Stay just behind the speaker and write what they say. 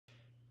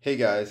Hey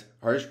guys,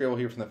 Harsh Grable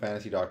here from the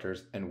Fantasy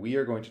Doctors, and we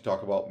are going to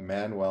talk about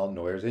Manuel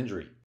Neuer's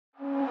injury.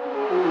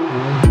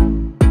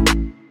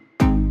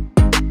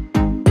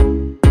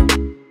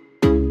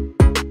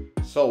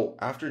 So,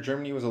 after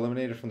Germany was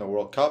eliminated from the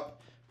World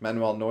Cup,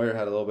 Manuel Neuer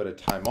had a little bit of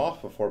time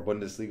off before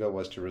Bundesliga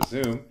was to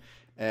resume,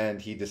 and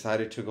he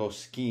decided to go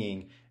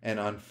skiing and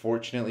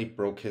unfortunately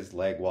broke his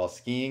leg while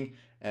skiing,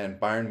 and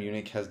Bayern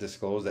Munich has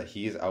disclosed that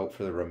he is out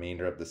for the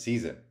remainder of the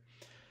season.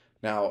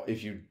 Now,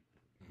 if you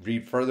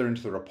read further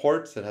into the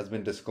reports, it has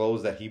been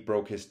disclosed that he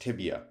broke his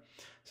tibia.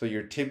 So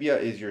your tibia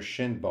is your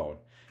shin bone.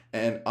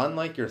 And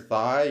unlike your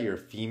thigh, your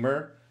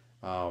femur,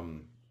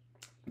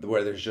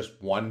 where there's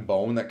just one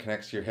bone that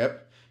connects to your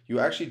hip, you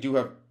actually do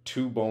have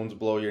two bones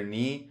below your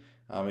knee.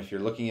 If you're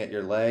looking at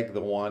your leg,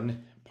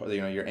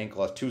 your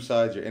ankle has two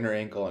sides, your inner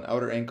ankle and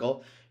outer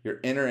ankle.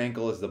 Your inner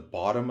ankle is the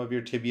bottom of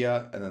your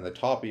tibia, and then the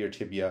top of your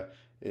tibia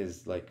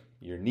is like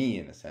your knee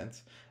in a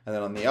sense. And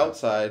then on the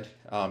outside,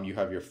 you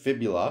have your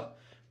fibula,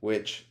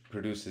 which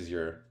produces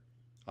your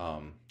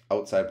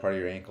outside part of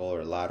your ankle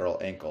or lateral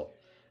ankle.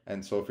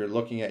 And so if you're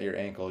looking at your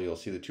ankle, you'll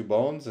see the two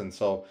bones. And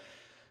so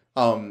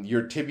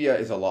your tibia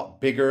is a lot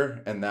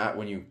bigger, and that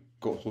when you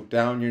go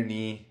down your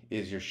knee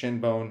is your shin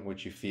bone,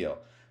 which you feel.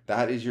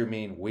 That is your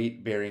main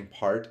weight-bearing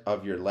part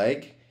of your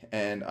leg,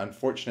 and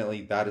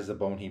unfortunately, that is the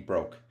bone he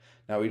broke.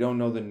 Now, we don't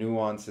know the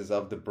nuances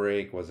of the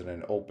break. Was it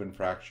an open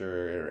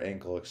fracture or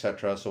ankle,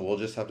 etc.? So we'll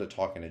just have to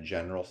talk in a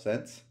general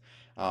sense.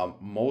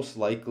 Most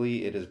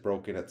likely it is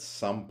broken at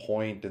some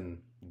point in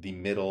the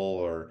middle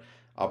or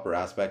upper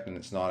aspect, and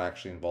it's not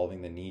actually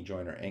involving the knee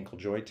joint or ankle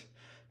joint.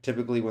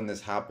 Typically when this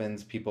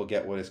happens, people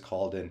get what is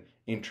called an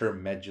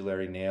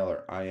intermedullary nail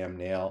or IM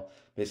nail.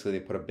 Basically,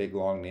 they put a big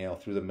long nail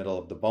through the middle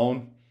of the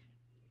bone,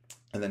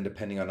 and then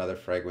depending on other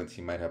fragments,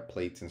 he might have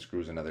plates and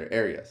screws in other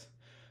areas.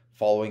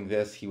 Following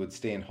this, he would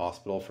stay in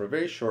hospital for a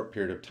very short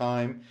period of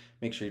time,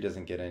 make sure he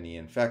doesn't get any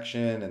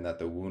infection and that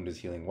the wound is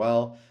healing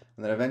well.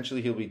 And then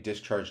eventually he'll be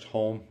discharged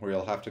home, where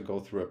he'll have to go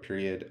through a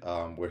period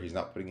where he's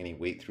not putting any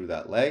weight through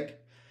that leg.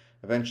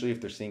 Eventually, if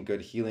they're seeing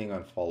good healing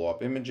on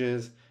follow-up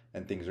images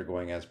and things are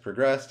going as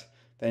progressed,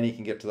 then he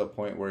can get to the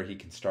point where he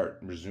can start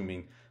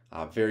resuming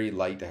very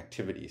light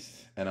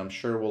activities. And I'm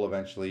sure we'll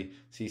eventually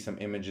see some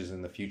images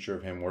in the future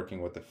of him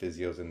working with the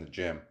physios in the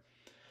gym.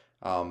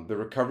 The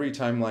recovery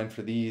timeline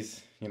for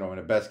these, in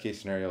a best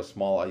case scenario,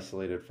 small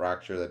isolated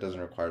fracture that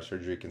doesn't require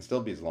surgery can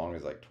still be as long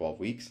as like 12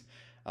 weeks.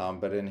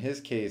 But in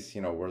his case,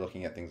 we're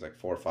looking at things like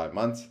 4 or 5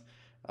 months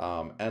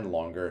and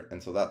longer.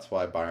 And so that's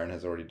why Bayern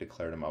has already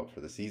declared him out for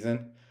the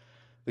season.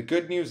 The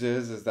good news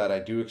is that I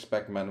do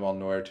expect Manuel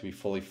Neuer to be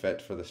fully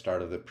fit for the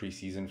start of the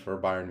preseason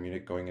for Bayern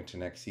Munich going into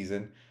next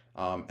season.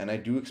 And I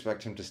do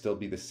expect him to still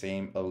be the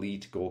same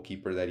elite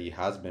goalkeeper that he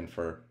has been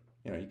for,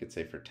 you could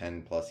say for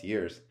 10 plus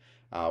years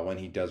when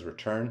he does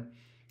return.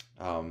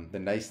 The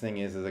nice thing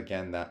is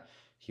again, that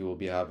he will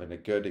be having a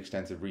good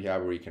extensive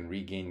rehab where he can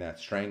regain that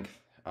strength.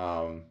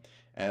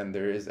 And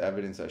there is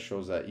evidence that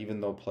shows that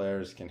even though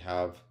players can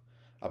have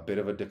a bit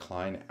of a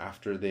decline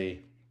after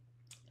they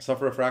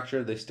suffer a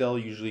fracture, they still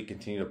usually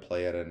continue to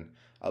play at an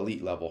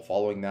elite level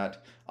following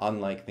that,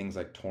 unlike things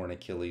like torn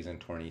Achilles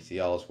and torn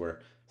ACLs,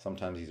 where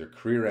sometimes these are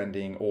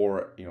career-ending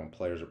or,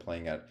 players are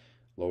playing at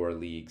lower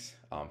leagues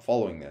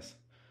following this.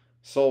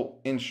 So,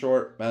 in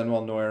short,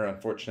 Manuel Neuer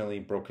unfortunately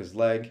broke his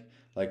leg,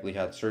 likely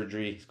had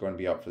surgery. He's going to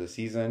be out for the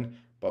season.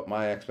 But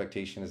my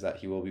expectation is that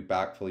he will be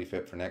back fully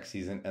fit for next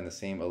season and the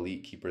same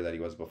elite keeper that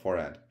he was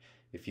beforehand.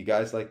 If you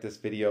guys like this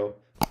video,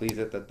 please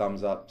hit the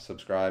thumbs up,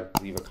 subscribe,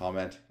 leave a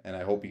comment, and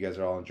I hope you guys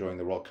are all enjoying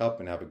the World Cup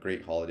and have a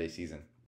great holiday season.